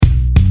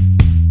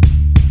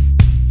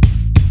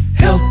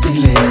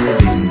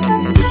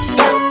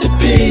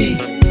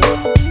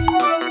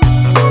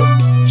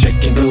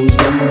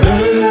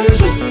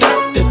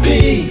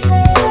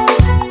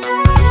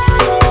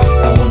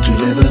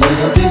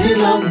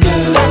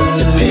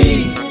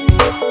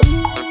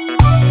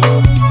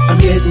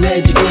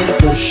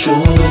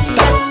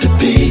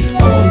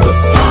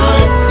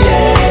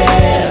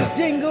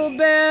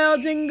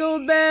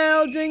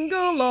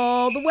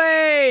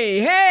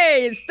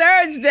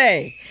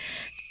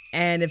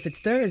And if it's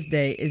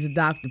Thursday, it's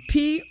Dr.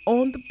 P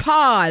on the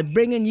pod,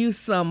 bringing you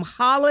some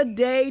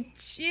holiday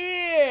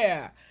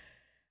cheer.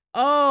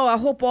 Oh, I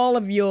hope all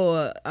of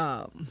your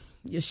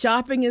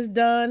shopping is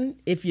done,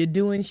 if you're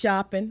doing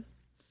shopping.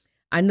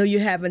 I know you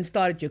haven't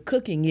started your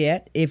cooking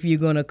yet, if you're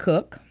going to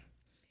cook.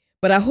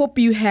 But I hope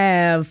you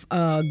have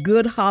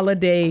good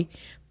holiday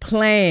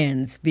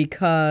plans,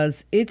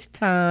 because it's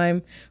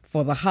time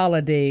for the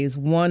holidays.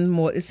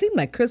 It seems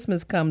like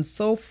Christmas comes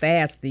so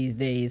fast these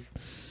days.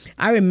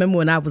 I remember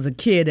when I was a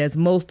kid, as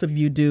most of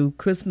you do,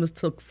 Christmas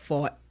took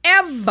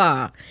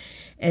forever.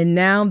 And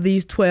now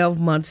these 12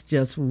 months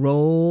just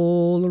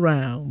roll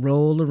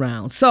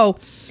around. So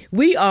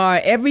we are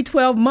every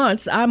 12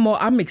 months.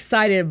 I'm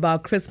excited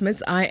about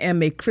Christmas. I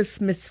am a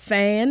Christmas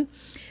fan.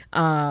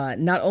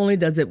 Not only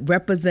does it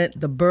represent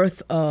the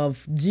birth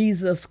of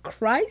Jesus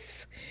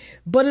Christ,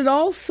 but it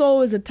also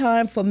is a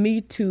time for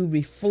me to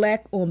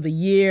reflect on the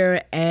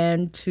year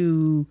and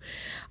to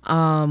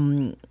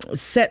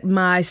set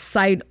my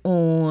sight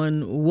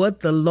on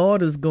what the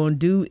Lord is going to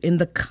do in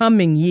the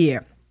coming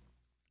year.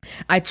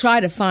 I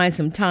try to find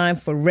some time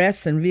for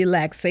rest and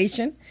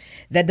relaxation.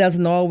 That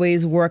doesn't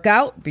always work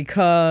out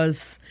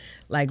because,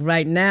 like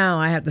right now,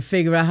 I have to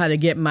figure out how to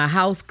get my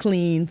house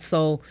clean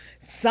so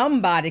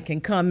somebody can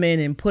come in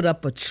and put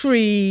up a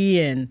tree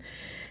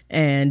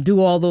and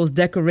do all those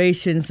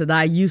decorations that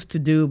I used to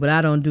do, but I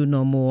don't do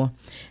no more.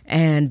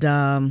 And,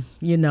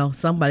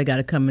 somebody got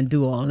to come and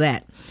do all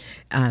that.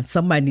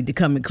 Somebody need to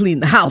come and clean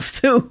the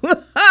house too.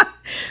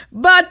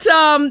 But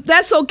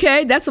that's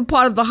okay. That's a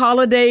part of the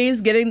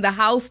holidays, getting the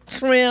house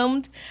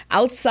trimmed,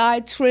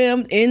 outside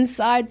trimmed,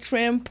 inside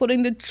trimmed,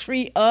 putting the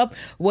tree up,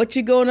 what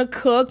you're going to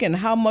cook, and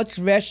how much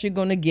rest you're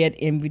going to get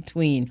in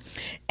between.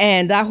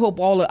 And I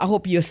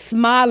hope you're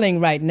smiling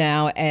right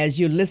now as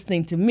you're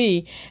listening to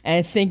me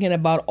and thinking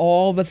about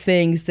all the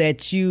things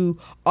that you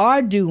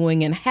are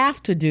doing and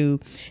have to do,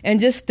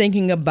 and just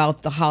thinking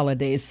about the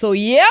holidays. So,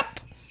 yep.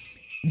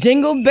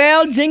 Jingle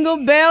bell,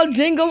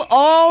 jingle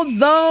all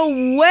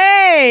the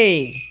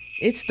way.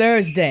 It's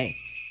Thursday,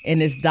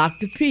 and it's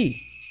Dr.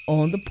 P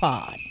on the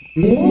pod.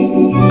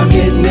 I'm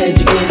getting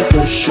educated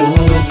for sure.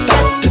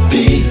 Dr.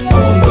 P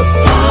on the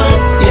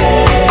pod,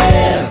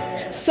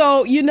 yeah.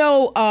 So,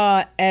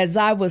 as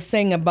I was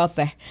saying about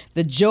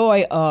the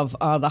joy of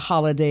the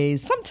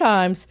holidays,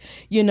 sometimes,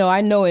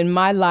 I know in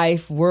my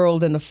life,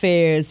 world, and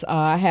affairs,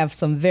 I have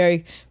some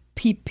very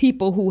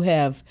people who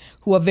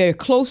are very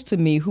close to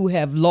me who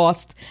have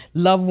lost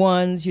loved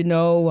ones.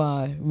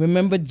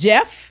 Remember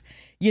Jeff?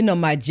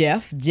 My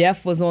Jeff.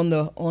 Jeff was on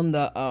the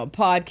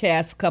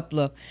podcast a couple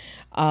of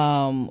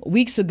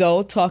weeks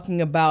ago,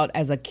 talking about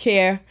as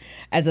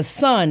a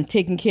son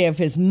taking care of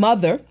his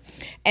mother.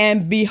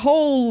 And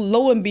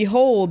lo and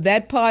behold,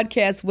 that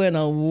podcast went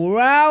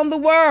around the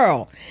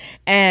world.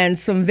 And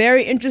some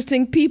very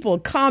interesting people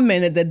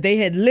commented that they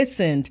had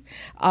listened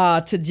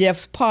to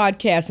Jeff's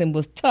podcast and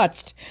was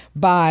touched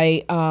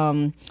by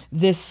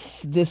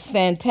this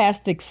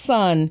fantastic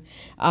son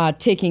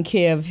taking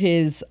care of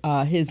his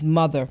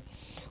mother.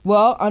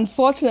 Well,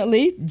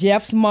 unfortunately,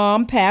 Jeff's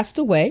mom passed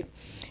away.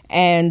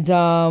 And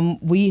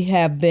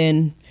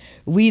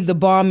we, the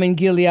Balm in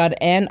Gilead,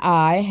 and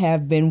I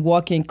have been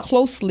working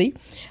closely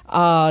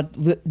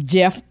with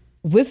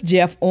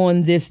Jeff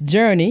on this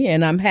journey,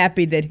 and I'm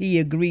happy that he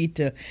agreed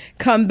to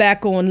come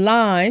back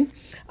online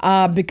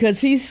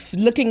because he's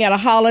looking at a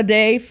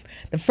holiday,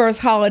 the first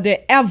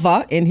holiday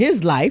ever in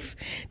his life,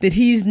 that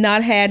he's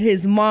not had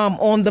his mom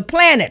on the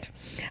planet.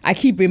 I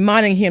keep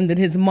reminding him that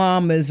his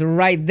mom is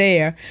right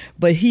there,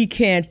 but he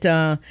can't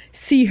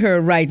see her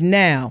right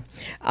now.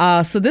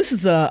 So this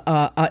is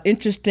a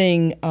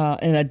interesting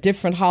and a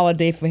different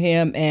holiday for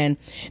him, and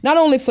not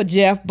only for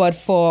Jeff, but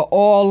for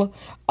all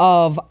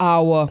of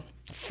our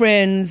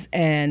friends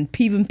and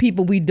even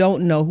people we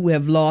don't know who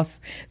have lost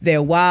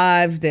their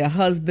wives, their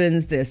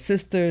husbands, their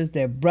sisters,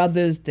 their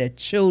brothers, their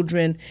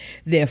children,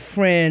 their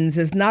friends.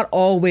 It's not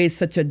always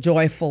such a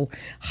joyful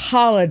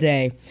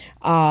holiday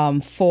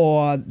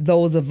for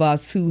those of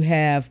us who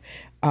have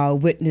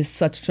witnessed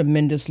such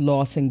tremendous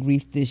loss and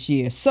grief this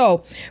year.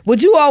 So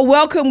would you all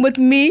welcome with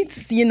me,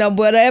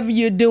 whatever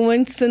you're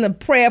doing, send a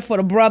prayer for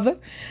the brother.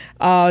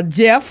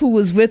 Jeff, who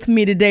was with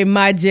me today,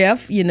 my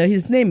Jeff,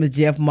 his name is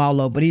Jeff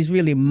Marlowe, but he's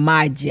really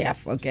my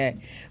Jeff, okay?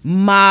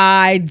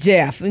 My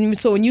Jeff. And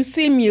so when you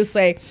see me,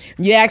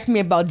 you ask me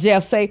about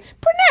Jeff, say,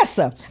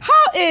 Pranessa, how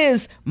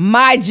is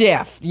my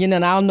Jeff? And I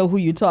don't know who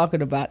you're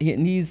talking about.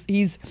 And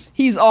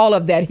he's all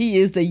of that. He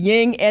is the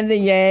yin and the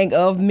yang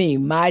of me,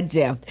 my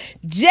Jeff.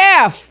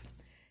 Jeff,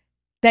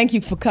 thank you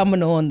for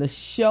coming on the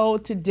show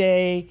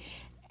today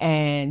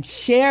and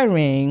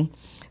sharing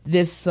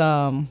this,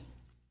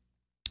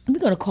 we're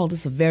going to call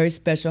this a very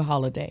special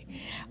holiday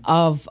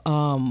of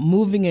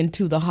moving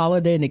into the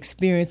holiday and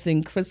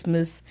experiencing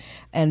Christmas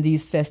and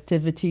these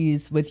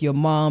festivities with your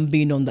mom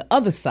being on the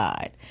other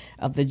side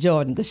of the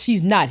Jordan. Because she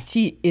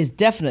is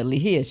definitely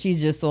here.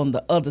 She's just on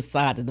the other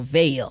side of the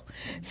veil.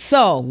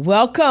 So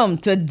welcome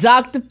to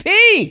Dr.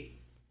 P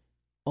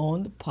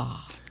on the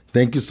pod.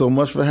 Thank you so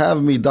much for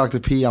having me, Dr.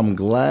 P. I'm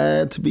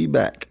glad to be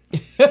back.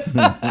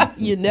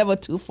 You're never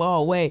too far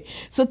away.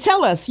 So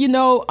tell us,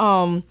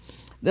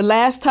 the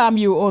last time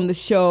you were on the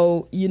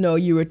show,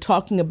 you were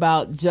talking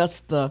about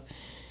just the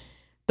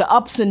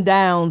ups and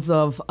downs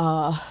of,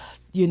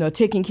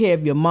 taking care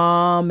of your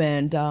mom,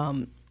 and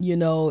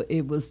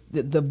it was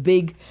the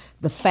big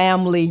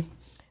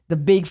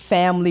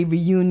family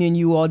reunion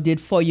you all did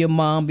for your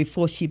mom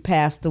before she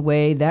passed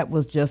away. That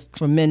was just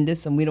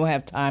tremendous, and we don't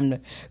have time to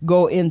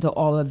go into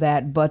all of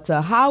that. But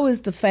how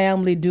is the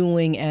family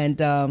doing? And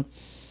the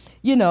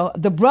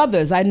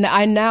brothers. I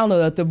now know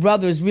that the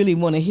brothers really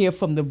want to hear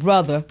from the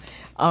brother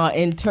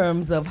in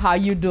terms of how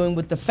you're doing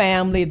with the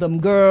family, them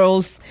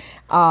girls,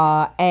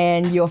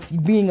 and you're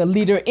being a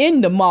leader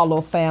in the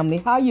Marlowe family.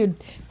 How you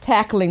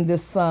tackling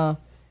this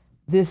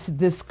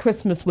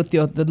Christmas with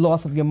the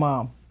loss of your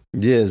mom?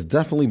 Yeah, it's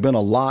definitely been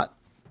a lot.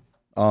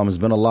 It's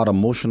been a lot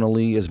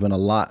emotionally. It's been a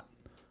lot,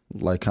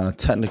 like, kind of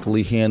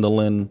technically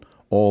handling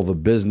all the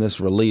business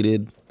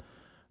related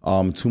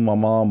to my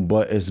mom.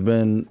 But it's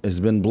been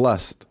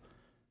blessed.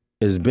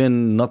 It's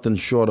been nothing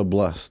short of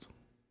blessed.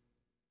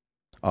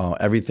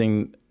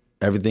 Everything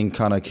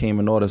kind of came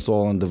in order. It's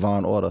all in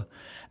divine order.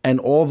 And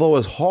although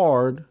it's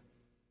hard,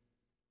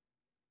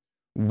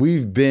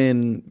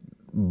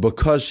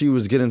 because she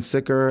was getting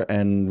sicker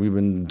and we've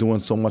been doing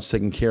so much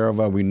taking care of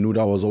her, we knew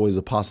that was always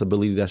a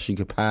possibility that she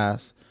could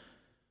pass.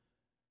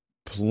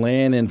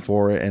 Planning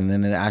for it, and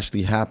then it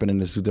actually happened,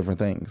 and it's two different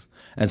things.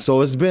 And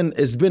so it's been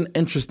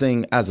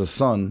interesting as a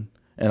son.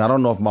 And I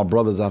don't know if my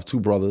brothers, I have two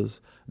brothers,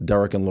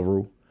 Derek and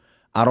LaRue.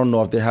 I don't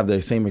know if they have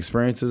the same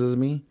experiences as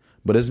me,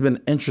 but it's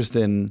been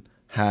interesting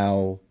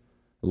how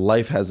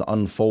life has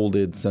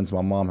unfolded since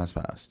my mom has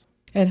passed.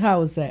 And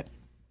how is that?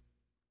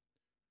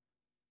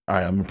 All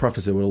right, I'm going to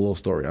preface it with a little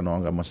story. I know I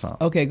don't got much time.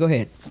 Okay, go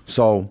ahead.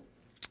 So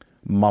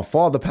my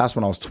father passed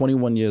when I was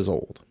 21 years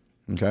old,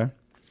 okay?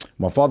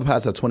 My father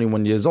passed at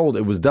 21 years old.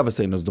 It was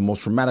devastating. It was the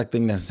most traumatic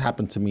thing that's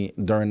happened to me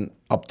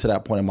up to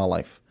that point in my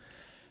life.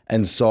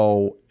 And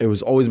so it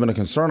was always been a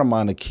concern of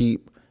mine to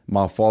keep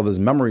my father's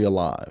memory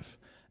alive.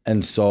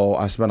 And so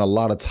I spent a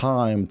lot of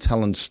time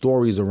telling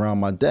stories around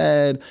my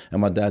dad and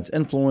my dad's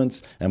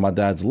influence and my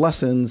dad's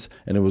lessons,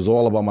 and it was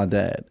all about my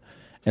dad.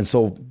 And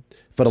so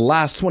for the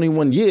last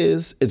 21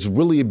 years, it's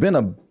really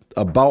been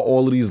about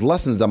all of these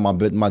lessons that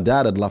my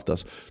dad had left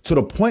us, to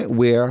the point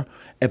where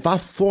if I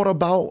thought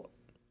about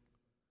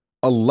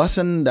a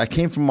lesson that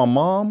came from my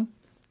mom,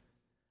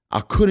 I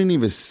couldn't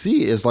even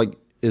see it.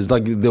 It's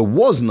like there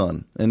was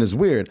none, and it's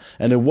weird.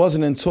 And it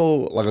wasn't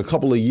until like a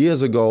couple of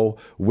years ago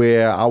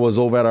where I was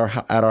over at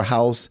our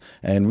house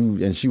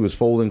and she was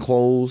folding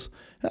clothes.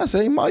 And I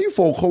said, "Hey, Ma, you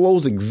fold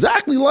clothes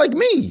exactly like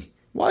me."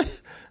 Why?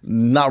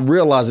 Not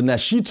realizing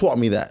that she taught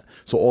me that.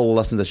 So all the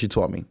lessons that she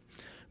taught me.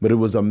 But it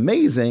was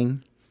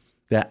amazing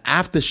that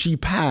after she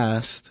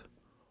passed,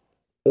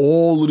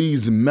 all of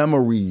these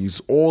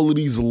memories, all of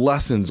these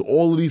lessons,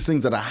 all of these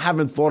things that I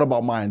haven't thought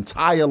about my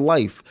entire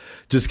life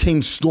just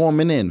came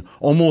storming in.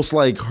 Almost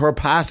like her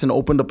passing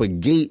opened up a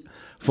gate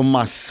for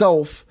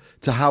myself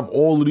to have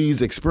all of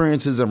these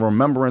experiences and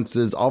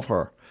remembrances of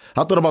her.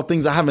 I thought about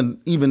things I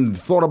haven't even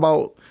thought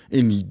about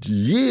in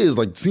years,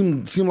 like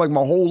seemed like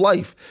my whole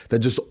life, that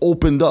just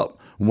opened up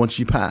once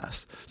she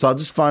passed. So I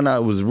just found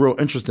out it was real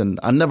interesting.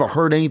 I never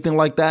heard anything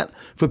like that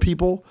for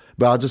people,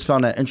 but I just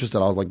found that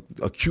interesting. I was like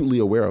acutely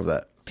aware of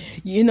that.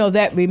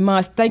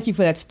 Thank you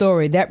for that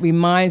story. That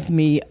reminds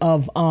me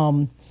of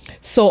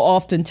so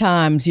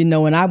oftentimes,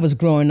 when I was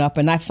growing up,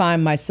 and I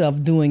find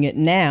myself doing it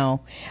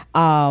now,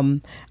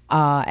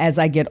 as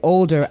I get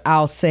older,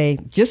 I'll say,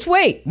 just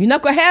wait. You're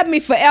not going to have me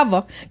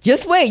forever.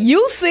 Just wait.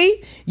 You'll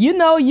see.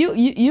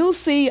 You'll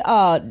see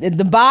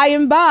the by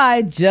and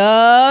by.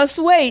 Just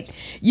wait.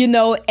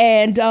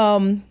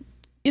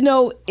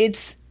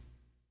 It's,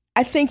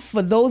 I think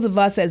for those of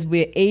us as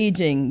we're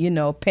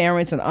aging,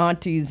 parents and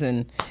aunties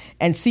and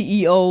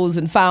CEOs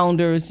and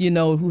founders,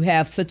 who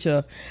have such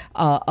a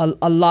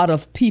lot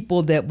of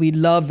people that we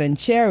love and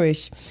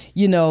cherish,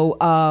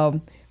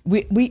 we're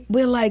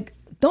like,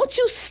 don't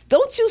you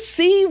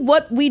see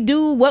what we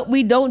do, what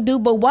we don't do?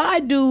 But why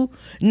do,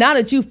 now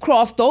that you've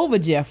crossed over,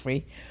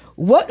 Jeffrey,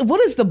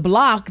 what is the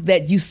block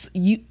that you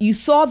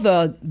saw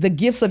the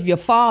gifts of your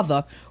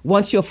father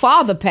once your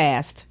father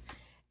passed,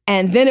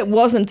 and then it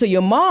wasn't until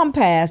your mom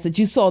passed that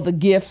you saw the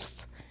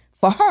gifts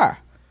for her?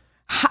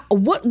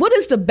 What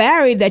is the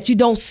barrier that you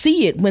don't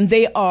see it when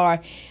they are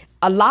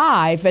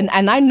alive? And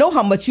I know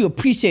how much you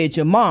appreciate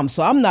your mom,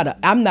 so I'm not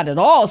at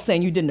all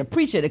saying you didn't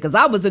appreciate it, because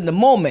I was in the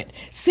moment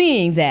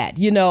seeing that.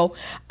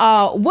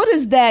 What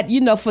is that?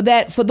 For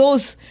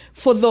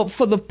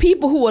the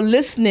people who are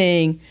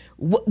listening,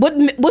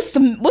 what's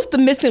the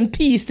missing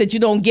piece that you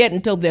don't get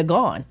until they're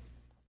gone?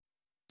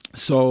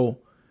 So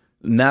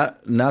now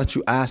that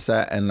you asked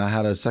that, and I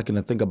had a second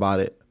to think about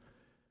it,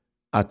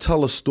 I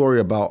tell a story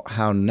about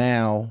how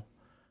now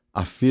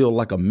I feel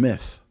like a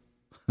myth.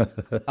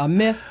 A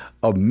myth?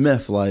 A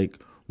myth, like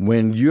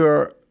when's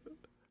your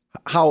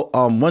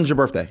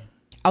birthday?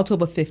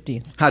 October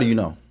 15th. How do you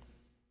know?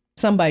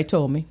 Somebody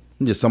told me.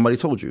 Yeah, somebody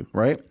told you,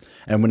 right?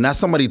 And when that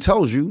somebody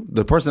tells you,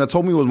 the person that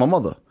told me was my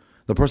mother.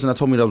 the person that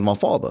told me that was my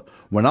father.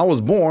 When I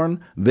was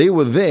born, they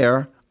were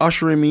there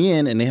ushering me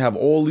in, and they have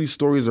all these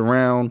stories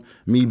around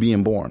me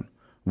being born.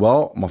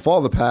 Well, my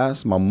father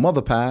passed, my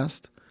mother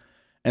passed,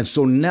 and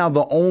so now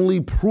the only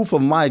proof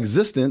of my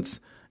existence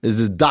is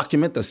this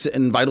document that's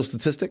sitting in Vital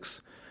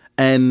Statistics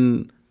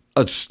and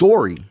a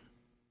story.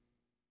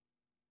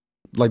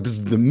 Like, this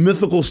is the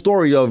mythical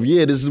story of,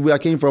 yeah, this is where I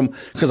came from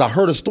because I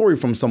heard a story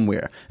from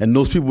somewhere, and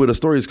those people where the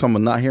stories come are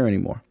not here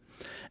anymore.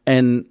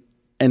 And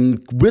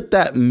with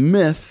that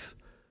myth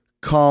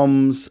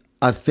comes,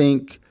 I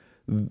think,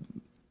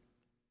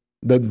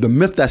 the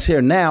myth that's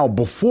here now.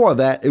 Before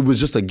that, it was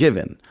just a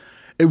given.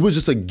 It was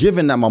just a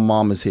given that my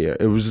mom is here.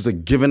 It was just a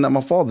given that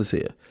my father's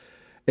here.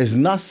 It's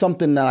not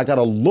something that I got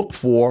to look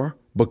for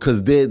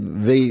because they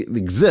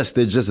exist.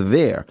 They're just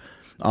there.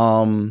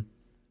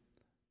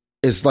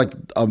 It's like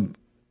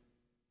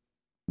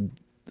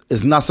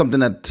it's not something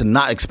that to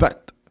not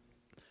expect.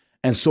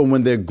 And so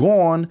when they're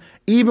gone,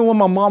 even when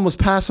my mom was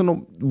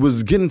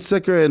getting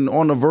sicker and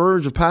on the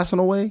verge of passing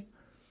away,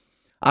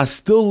 it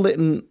still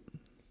didn't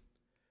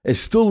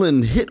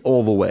hit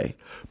all the way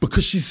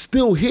because she's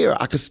still here.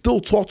 I could still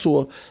talk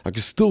to her. I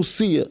could still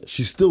see her.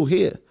 She's still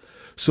here.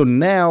 So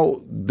now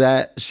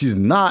that she's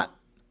not,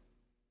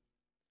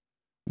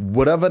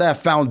 whatever that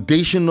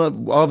foundation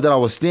of that I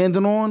was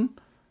standing on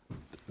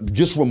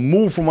gets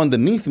removed from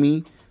underneath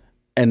me,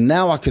 and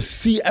now I could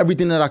see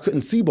everything that I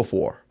couldn't see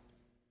before.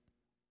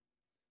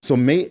 So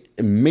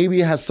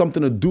maybe it has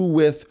something to do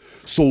with,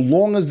 so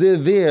long as they're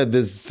there,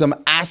 there's some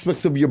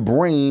aspects of your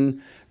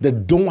brain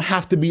that don't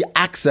have to be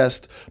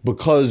accessed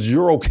because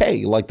you're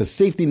okay. Like the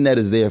safety net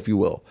is there, if you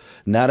will.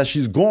 Now that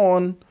she's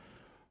gone,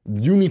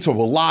 you need to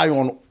rely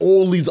on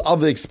all these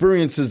other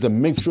experiences to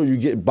make sure you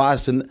get by.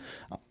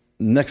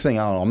 Next thing,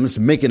 I don't know, I'm just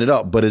making it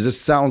up, but it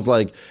just sounds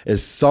like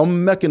it's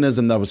some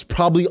mechanism that was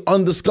probably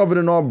undiscovered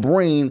in our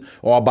brain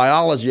or our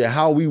biology and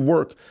how we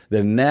work,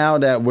 that now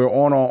that we're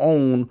on our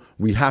own,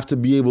 we have to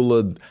be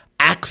able to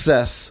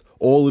access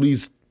all of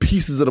these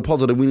pieces of the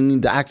puzzle that we didn't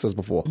need to access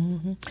before.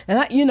 Mm-hmm.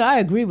 And I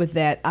agree with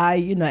that.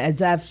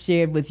 As I've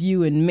shared with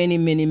you and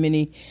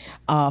many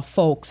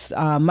folks,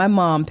 my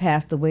mom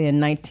passed away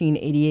in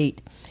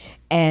 1988.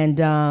 And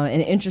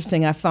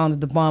interesting, I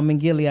founded the Balm in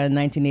Gilead in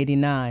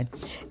 1989,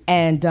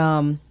 and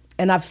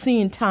I've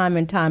seen time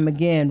and time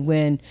again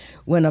when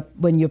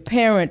your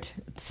parent,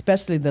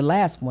 especially the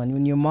last one,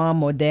 when your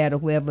mom or dad or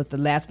whoever the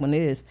last one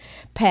is,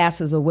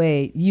 passes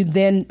away, you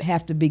then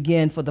have to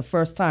begin for the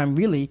first time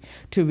really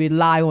to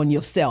rely on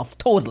yourself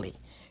totally.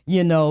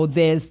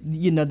 There's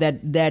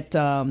that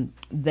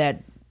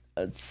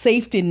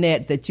safety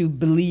net that you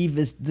believe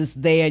is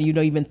just there, and you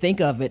don't even think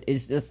of it.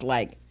 It's just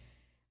like,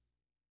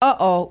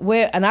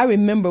 where? And I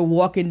remember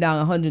walking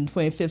down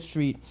 125th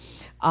Street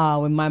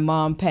when my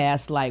mom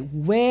passed. Like,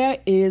 where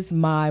is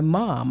my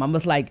mom? I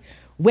was like,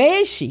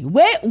 where is she?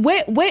 Where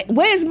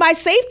is my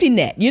safety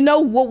net?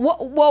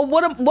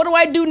 What do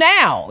I do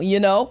now?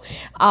 It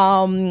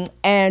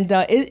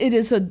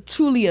is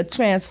truly a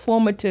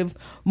transformative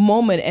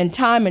moment. And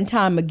time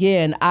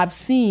again, I've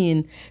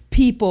seen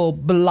people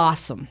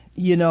blossom.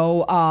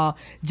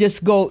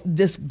 Just go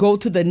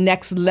to the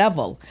next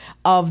level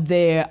of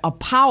their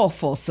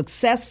powerful,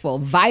 successful,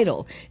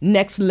 vital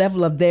next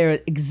level of their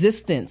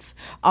existence.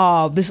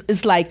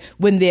 It's like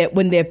when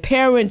their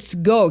parents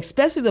go,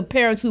 especially the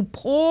parents who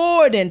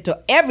poured into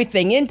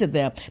everything into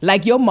them,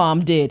 like your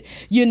mom did.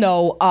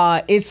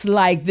 It's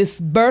like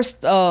this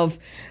burst of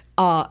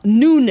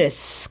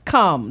newness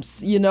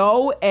comes,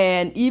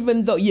 and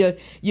even though you're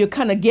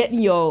kind of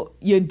you're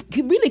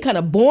really kind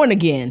of born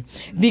again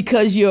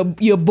because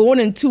you're born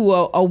into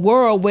a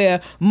world where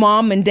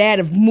mom and dad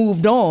have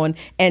moved on,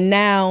 and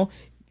now,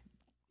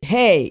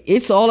 hey,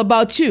 it's all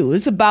about you.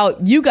 It's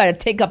about you got to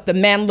take up the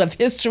mantle of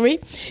history.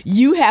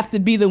 You have to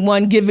be the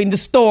one giving the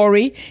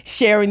story,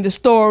 sharing the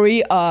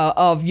story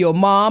of your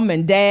mom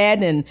and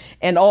dad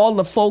and all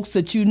the folks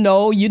that you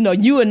know.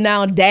 You are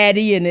now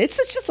daddy, and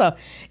it's an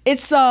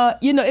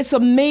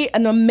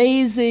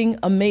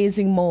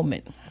amazing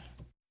moment.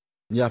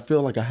 Yeah, I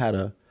feel like I had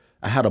a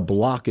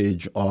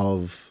blockage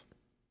of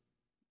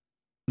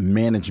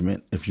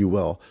management, if you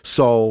will.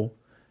 So,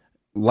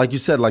 like you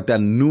said, like that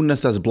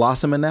newness that's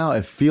blossoming now,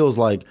 it feels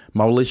like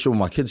my relationship with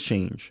my kids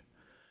change.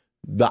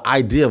 The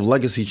idea of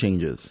legacy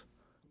changes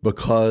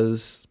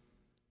because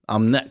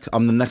I'm the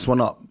next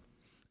one up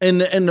in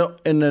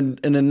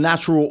the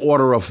natural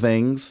order of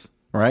things,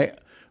 right?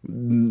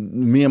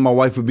 Me and my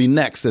wife would be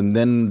next, and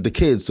then the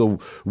kids. So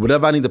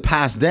whatever I need to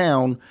pass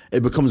down,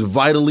 it becomes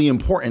vitally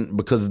important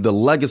because the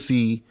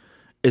legacy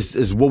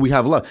is what we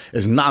have left.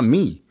 It's not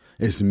me.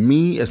 It's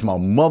me, it's my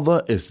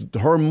mother, it's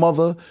her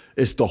mother,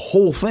 it's the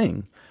whole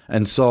thing.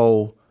 And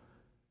so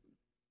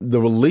the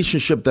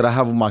relationship that I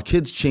have with my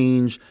kids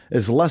change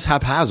is less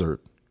haphazard.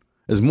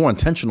 It's more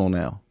intentional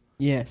now.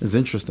 Yes. It's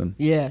interesting.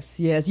 Yes,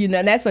 yes. And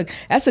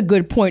that's a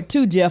good point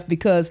too, Jeff,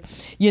 because,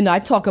 I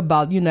talk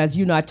about, as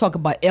I talk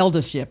about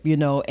eldership,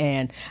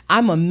 and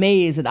I'm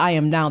amazed that I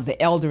am now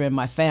the elder in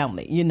my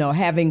family,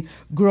 having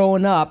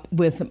grown up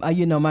with,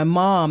 my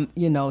mom,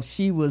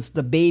 she was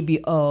the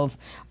baby of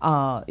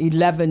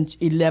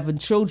 11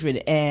 children,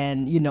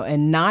 and,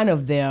 and 9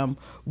 of them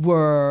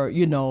were,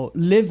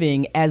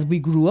 living as we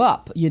grew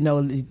up.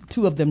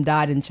 2 of them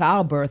died in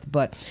childbirth,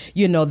 but,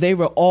 they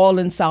were all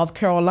in South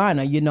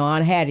Carolina,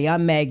 Aunt Hattie,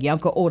 Aunt Maggie,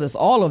 Uncle Otis,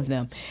 all of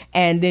them.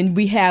 And then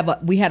we had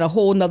a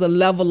whole nother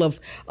level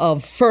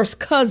of first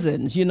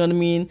cousins, you know what I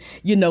mean?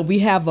 We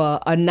have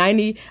a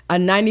 90, a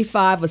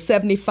 95, a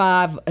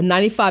 75, a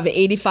 95, a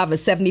 85, a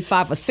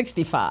 75, a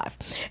 65.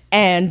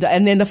 And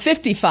then a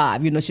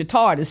 55,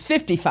 Shatard is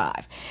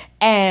 55.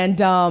 And,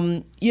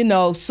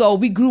 so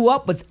we grew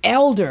up with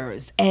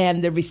elders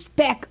and the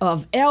respect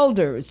of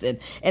elders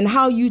and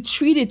how you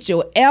treated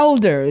your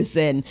elders.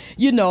 And,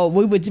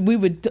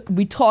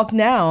 we talk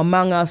now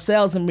among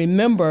ourselves and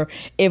remember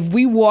if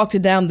we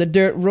walked down the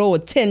dirt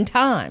road 10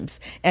 times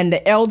and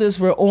the elders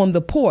were on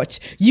the porch,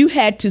 you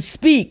had to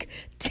speak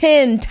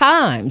 10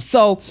 times.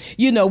 So,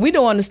 we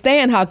don't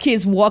understand how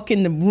kids walk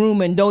in the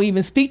room and don't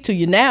even speak to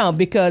you now,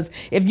 because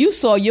if you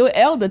saw your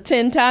elder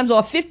 10 times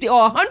or 50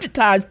 or 100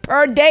 times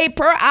per day,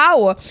 per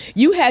hour,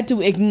 you had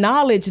to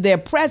acknowledge their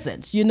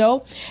presence,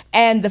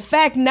 And the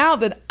fact now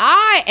that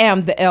I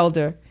am the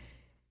elder, and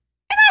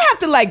I have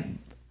to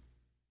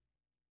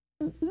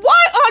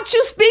why aren't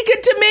you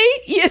speaking to me?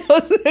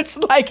 It's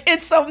like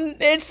it's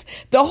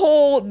the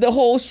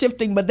whole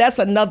shifting, but that's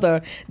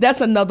another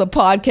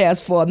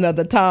podcast for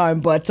another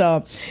time. But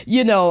I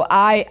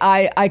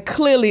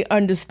clearly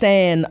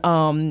understand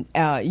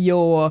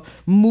your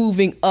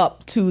moving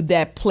up to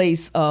that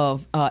place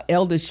of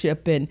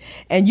eldership, and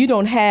you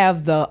don't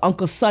have the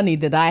Uncle Sonny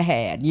that I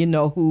had,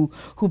 who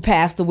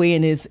passed away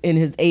in his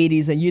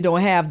 80s, and you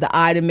don't have the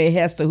Ida Mae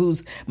Hester,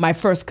 who's my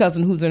first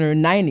cousin, who's in her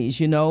 90s,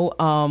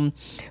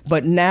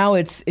 But now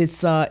it's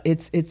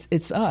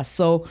us.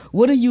 So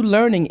what are you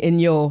learning in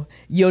your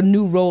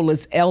new role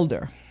as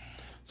elder?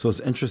 So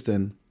it's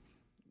interesting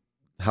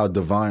how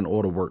divine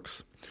order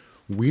works.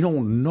 We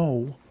don't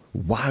know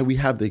why we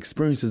have the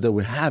experiences that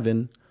we're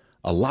having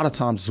a lot of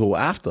times until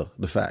after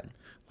the fact.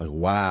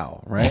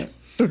 Wow, right?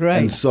 Right.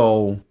 And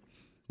so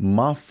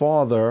my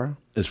father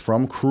is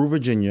from Crewe,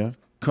 Virginia,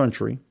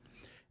 country,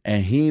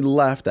 and he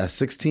left at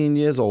 16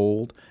 years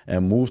old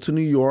and moved to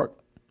New York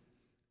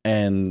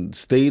and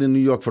stayed in New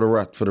York for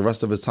the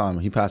rest of his time.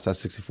 He passed at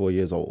 64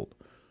 years old.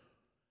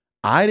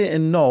 I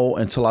didn't know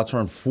until I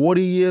turned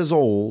 40 years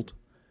old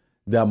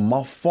that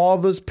my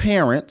father's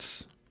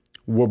parents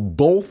were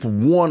both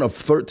one of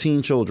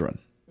 13 children.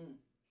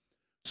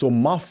 So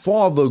my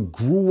father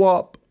grew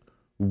up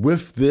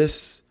with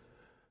this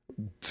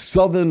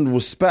Southern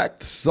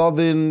respect,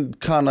 Southern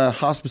kind of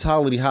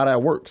hospitality, how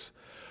that works.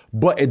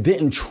 But it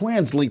didn't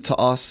translate to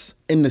us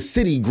in the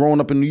city growing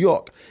up in New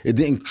York. It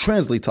didn't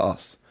translate to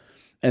us.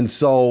 And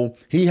so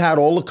he had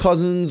all the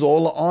cousins,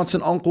 all the aunts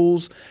and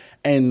uncles,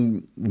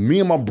 and me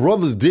and my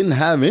brothers didn't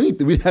have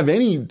anything. We didn't have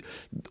any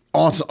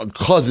aunts,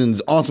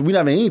 cousins, aunts. We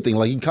didn't have anything.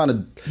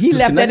 He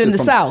left that in the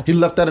South. He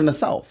left that in the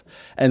South.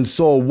 And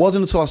so it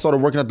wasn't until I started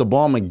working at the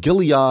Balm in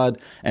Gilead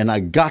and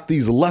I got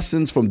these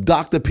lessons from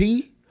Dr.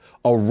 P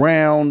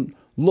around,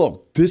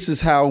 look, this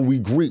is how we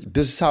greet.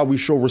 This is how we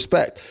show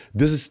respect.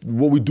 This is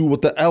what we do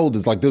with the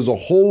elders. There's a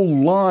whole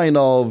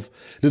lineage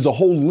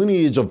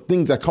of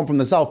things that come from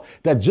the South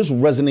that just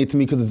resonate to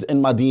me because it's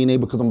in my DNA,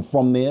 because I'm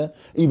from there,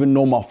 even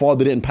though my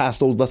father didn't pass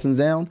those lessons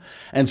down.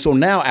 And so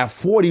now at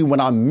 40,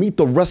 when I meet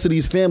the rest of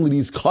these family,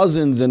 these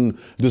cousins and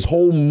this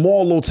whole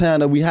Marlow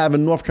town that we have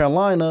in North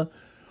Carolina,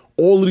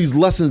 all of these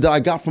lessons that I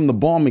got from the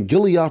Balm in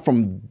Gilead,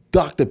 from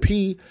Dr.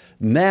 P,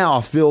 now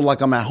I feel like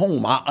I'm at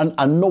home.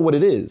 I know what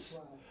it is.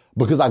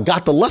 Because I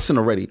got the lesson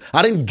already.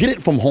 I didn't get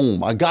it from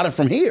home. I got it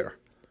from here.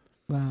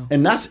 Wow.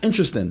 And that's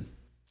interesting.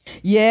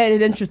 Yeah,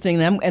 it's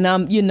interesting, and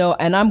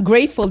I'm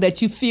grateful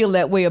that you feel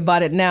that way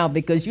about it now,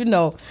 because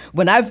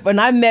when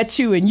I met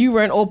you and you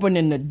weren't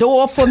opening the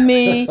door for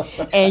me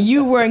and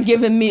you weren't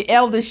giving me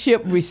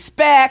eldership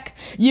respect,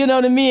 you know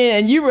what I mean,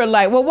 and you were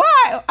like, well,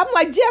 why? I'm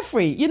like,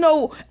 Jeffrey, even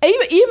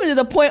to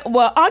the point,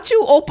 well, aren't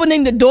you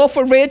opening the door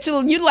for Rachel?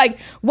 And you're like,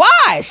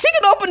 why? She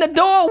can open the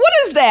door. What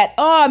is that?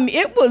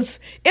 It was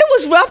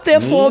rough there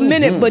for a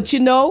minute, but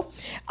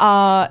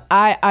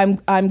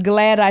I'm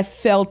glad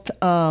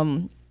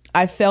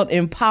I felt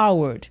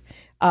empowered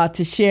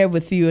to share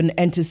with you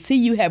and to see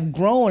you have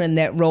grown in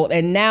that role.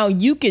 And now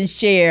you can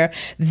share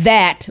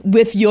that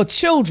with your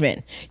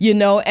children,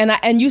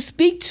 and you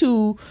speak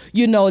to,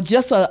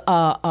 just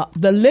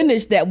the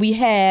lineage that we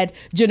had,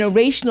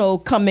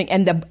 generational coming,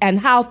 and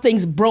how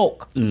things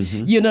broke,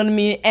 you know what I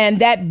mean? And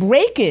that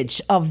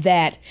breakage of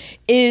that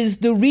is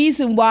the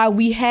reason why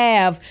we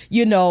have,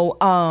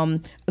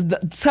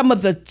 some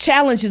of the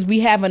challenges we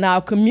have in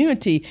our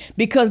community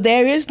because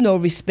there is no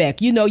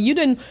respect. You know,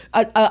 an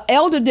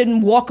elder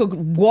didn't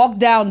walk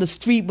down the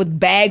street with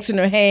bags in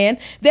her hand.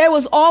 There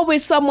was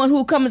always someone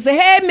who come and say,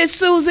 "Hey, Miss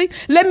Susie,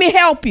 let me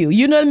help you."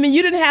 You know what I mean?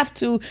 You didn't have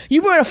to.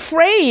 You weren't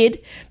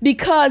afraid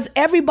because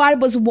everybody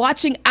was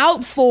watching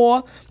out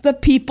for the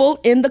people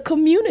in the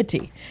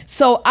community.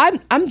 So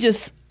I'm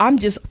just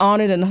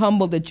honored and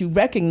humbled that you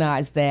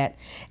recognize that,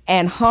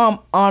 and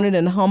honored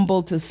and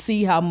humbled to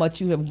see how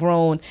much you have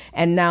grown,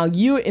 and now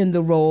you're in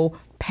the role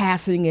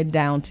passing it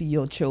down to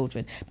your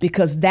children,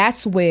 because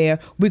that's where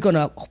we're going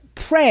to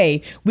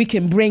pray we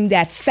can bring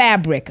that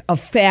fabric of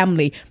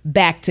family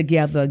back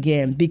together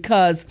again.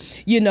 Because,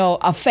 you know,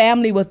 a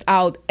family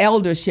without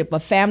eldership, a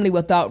family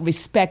without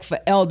respect for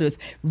elders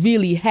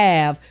really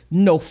have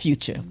no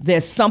future.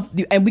 There's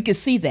something, and we can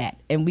see that,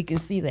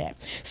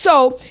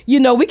 So, you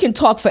know, we can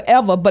talk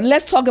forever, but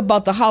let's talk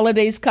about the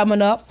holidays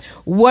coming up.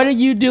 What are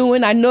you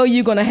doing? I know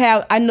you're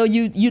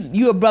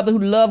a brother who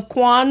loves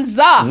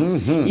Kwanzaa.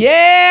 Mm-hmm.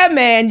 Yeah,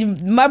 man.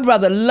 My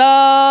brother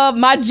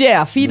my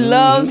Jeff. He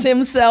loves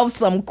himself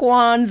some Kwanzaa.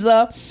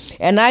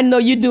 And I know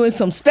you're doing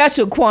some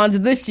special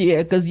Kwanzaa this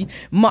year because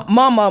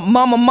Mama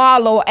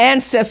Marlo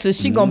ancestors,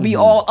 she going to be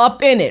all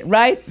up in it,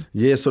 right?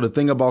 Yeah, so the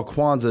thing about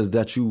Kwanzaa is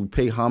that you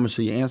pay homage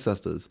to your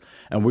ancestors.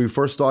 And when we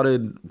first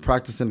started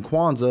practicing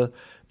Kwanzaa,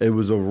 it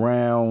was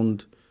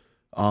around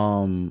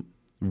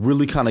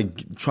really kind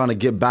of trying to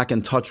get back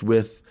in touch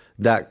with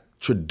that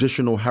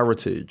traditional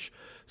heritage,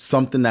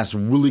 something that's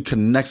really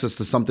connects us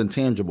to something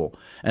tangible.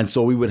 And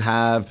so we would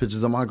have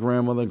pictures of my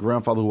grandmother and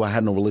grandfather who I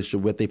had no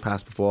relationship with. They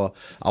passed before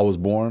I was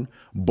born,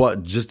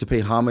 but just to pay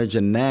homage.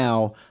 And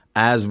now,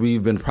 as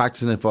we've been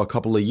practicing it for a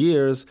couple of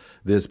years,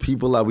 there's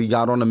people that we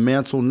got on the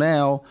mantle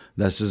now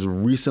that's just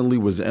recently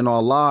was in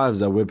our lives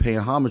that we're paying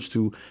homage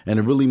to. And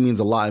it really means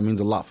a lot. It means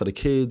a lot for the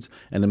kids,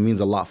 and it means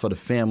a lot for the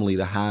family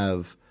to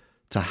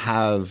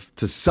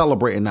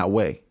celebrate in that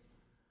way.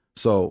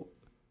 So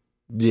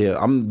yeah,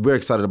 I'm very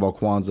excited about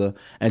Kwanzaa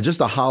and just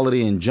the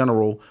holiday in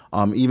general.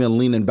 Even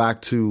leaning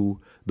back to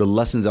the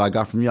lessons that I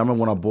got from you. I remember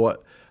when I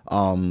bought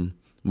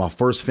my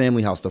first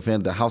family house,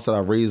 the house that I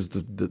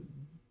raised,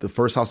 the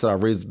first house that I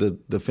raised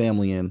the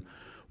family in.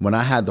 When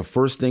I had the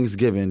first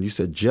Thanksgiving, you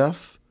said,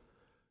 "Jeff,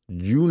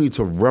 you need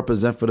to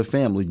represent for the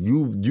family.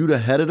 You the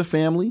head of the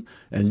family,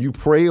 and you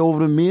pray over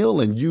the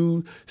meal, and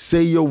you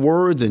say your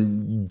words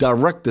and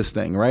direct this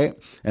thing, right?"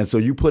 And so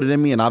you put it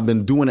in me, and I've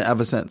been doing it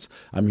ever since.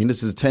 I mean,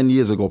 this is 10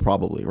 years ago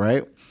probably,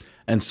 right?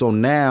 And so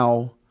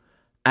now,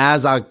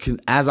 as I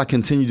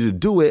continue to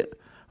do it,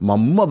 my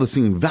mother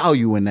seen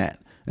value in that.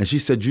 And she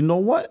said, "You know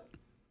what?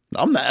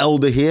 I'm the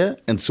elder here."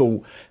 And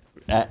so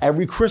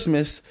every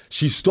Christmas,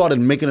 she started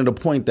making it a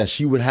point that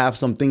she would have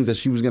some things that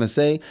she was going to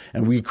say,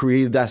 and we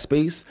created that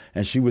space,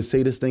 and she would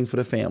say this thing for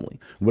the family.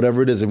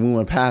 Whatever it is, if we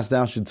want to pass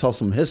down, she'd tell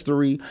some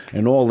history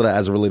and all of that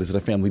as related to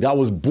the family. That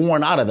was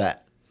born out of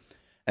that.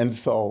 And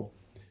so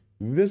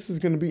this is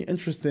going to be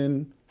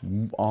interesting,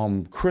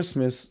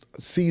 Christmas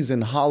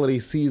season, holiday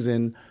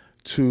season,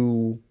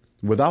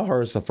 without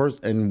her, it's the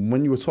first. And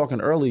when you were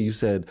talking earlier, you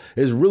said,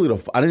 it's really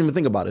I didn't even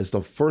think about it. It's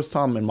the first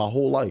time in my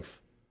whole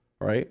life,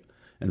 right?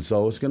 And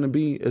so it's gonna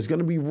be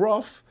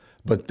rough,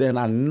 but then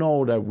I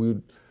know that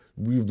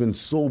we've been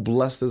so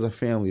blessed as a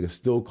family to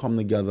still come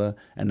together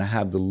and to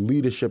have the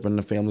leadership in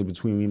the family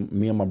between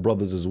me and my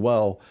brothers as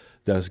well,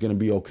 that it's gonna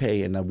be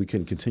okay and that we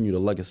can continue the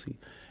legacy.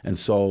 And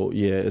so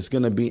yeah, it's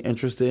gonna be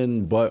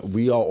interesting, but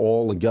we are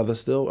all together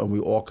still, and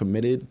we're all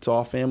committed to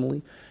our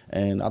family,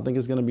 and I think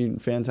it's gonna be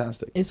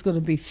fantastic. It's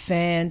gonna be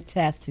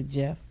fantastic,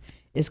 Jeff.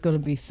 It's going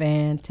to be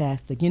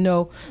fantastic. You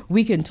know,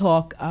 we can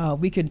talk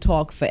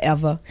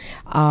forever.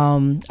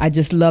 I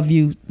just love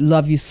you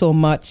so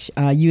much.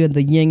 You are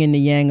the yin and the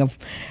yang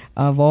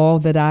of all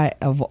that I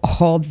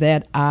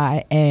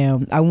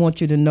am. I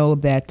want you to know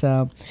that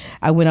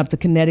I went up to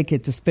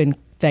Connecticut to spend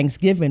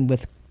Thanksgiving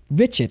with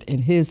Richard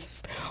in his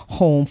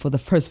home for the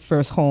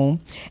first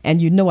home,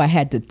 and you know I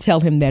had to tell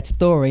him that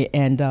story,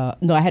 and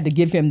I had to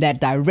give him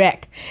that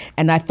direct,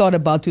 and I thought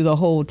about you the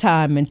whole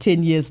time, and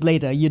 10 years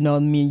later, you know what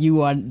I mean,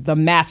 you are the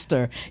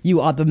master,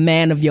 you are the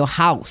man of your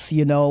house,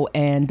 you know,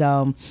 and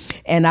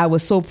I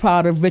was so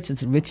proud of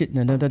Richard,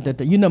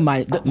 you know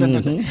my,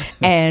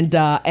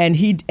 and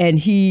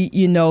he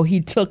you know, he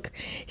took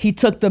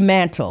the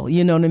mantle,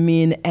 you know what I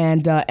mean,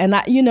 and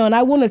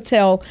I want to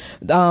tell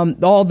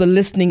all the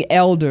listening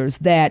elders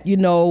that, you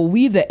know,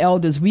 we the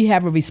elders, we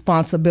have a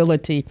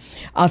responsibility.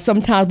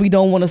 Sometimes we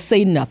don't want to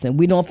say nothing.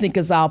 We don't think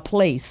it's our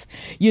place,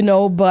 you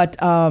know, but,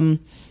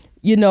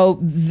 you know,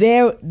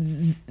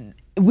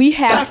 we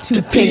have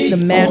to take the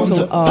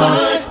mantle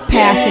of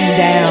passing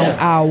down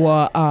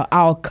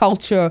our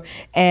culture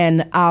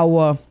and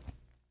our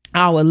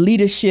our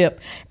leadership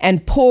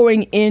and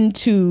pouring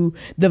into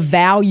the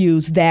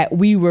values that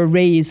we were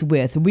raised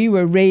with. We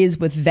were raised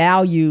with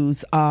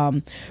values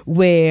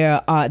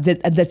where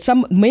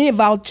that many of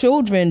our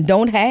children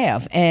don't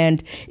have,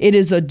 and it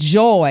is a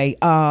joy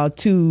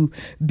to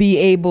be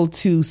able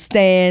to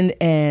stand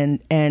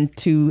and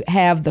to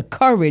have the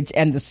courage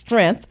and the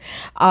strength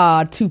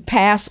to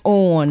pass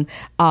on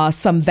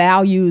some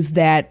values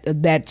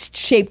that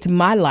shaped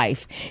my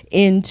life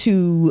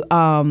into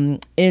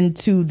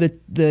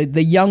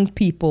the young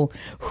people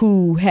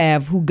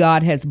who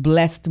God has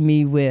blessed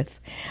me with.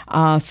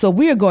 So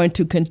we are going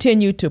to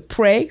continue to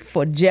pray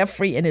for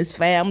Jeffrey and his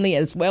family,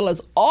 as well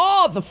as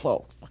all the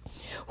folks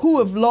who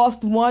have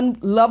lost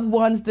loved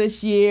ones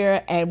this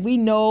year. And we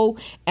know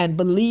and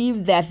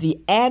believe that the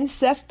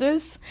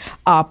ancestors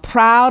are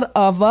proud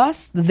of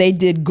us. They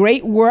did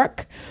great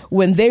work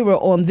when they were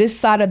on this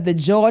side of the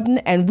Jordan,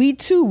 and we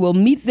too will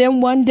meet them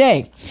one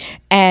day.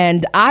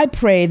 And I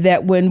pray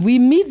that when we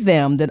meet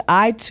them, that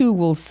I too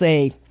will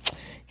say,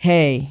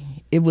 hey,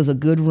 it was a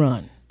good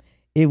run.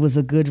 It was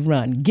a good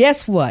run.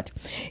 Guess what?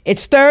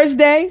 It's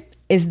Thursday.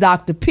 It's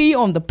Dr. P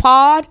on the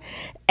pod,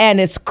 and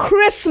it's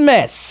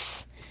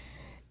Christmas.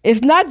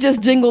 It's not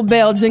just jingle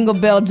bell,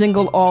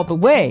 jingle all the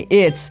way.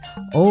 It's,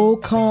 oh,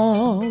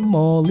 come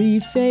all ye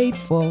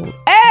faithful.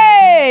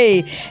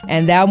 Hey!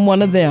 And I'm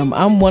one of them.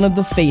 I'm one of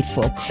the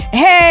faithful.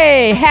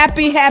 Hey,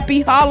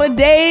 happy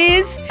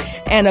holidays.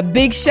 And a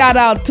big shout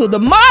out to the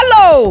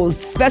Marlows,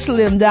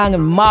 especially them down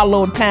in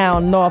Marlow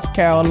Town, North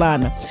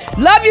Carolina.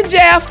 Love you,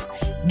 Jeff.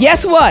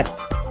 Guess what?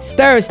 It's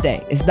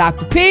Thursday. It's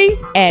Dr. P,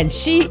 and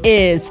she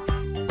is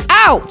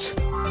out.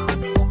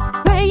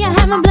 Pray you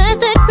have a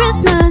blessed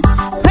Christmas.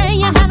 Pray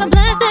you have a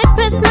blessed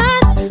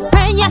Christmas.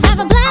 Pray you have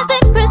a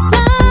blessed Christmas.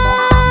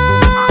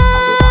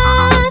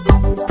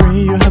 Pray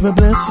you have a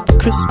blessed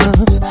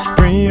Christmas.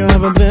 Pray you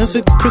have a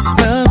blessed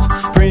Christmas.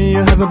 Pray you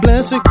have a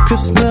blessed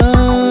Christmas.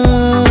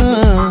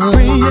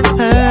 Pray you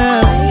have a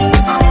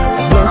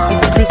blessed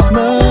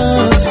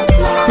Christmas.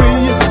 Pray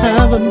you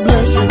have a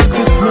blessed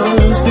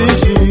Christmas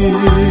this year.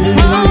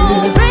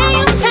 Oh, pray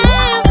you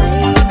have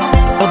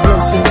A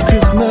blessed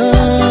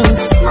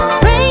Christmas.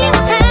 Pray you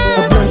have A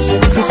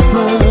blessed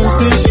Christmas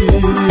this year.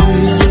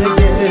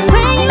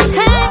 Pray you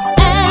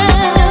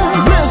have A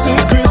blessed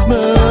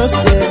Christmas.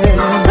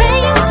 Pray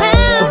you A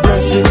have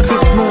blessed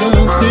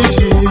Christmas this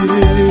year.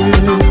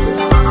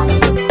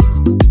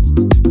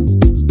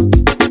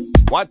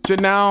 Watch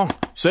it now,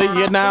 say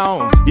it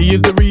now. He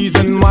is the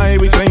reason why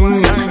we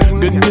sing.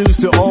 Good news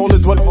to all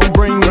is what we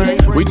bring.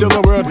 We tell the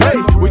world, hey,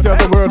 we tell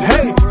the world,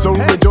 hey. So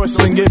rejoice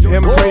and give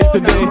him praise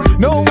today.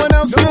 No one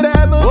else could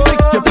ever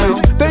take your place.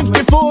 Thank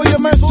you for your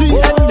mercy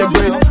and your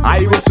grace.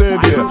 I will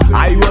serve you,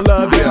 I will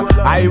love you,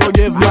 I will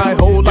give my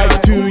whole life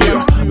to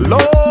you.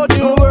 Lord,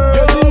 you're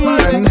worthy,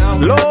 and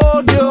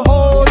Lord, you're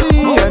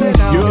holy, and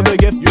you're the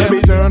gift of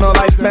eternal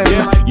life, and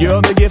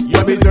you're the gift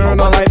of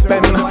eternal life,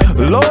 and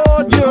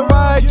Lord, you're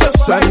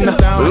righteous, and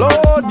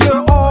Lord,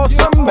 you're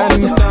awesome,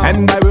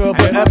 and I will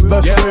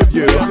forever serve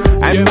you,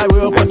 and I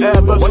will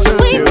forever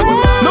serve you.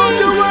 Lord,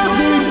 you're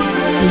worthy.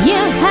 You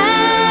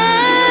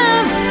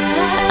have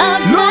a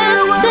Lord,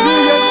 you're worthy,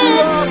 yes, you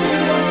are.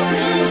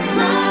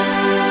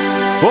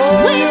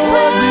 Oh, We you're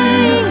worthy.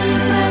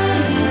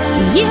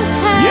 You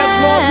have Yes,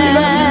 Lord, we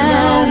love you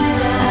now.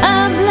 a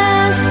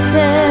blessed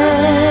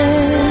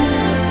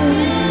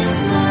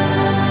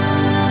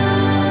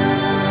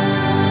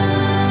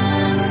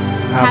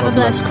Have a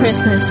blessed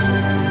Christmas.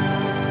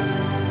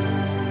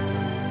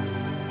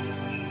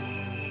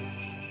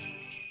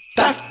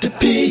 Dr.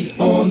 P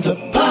on the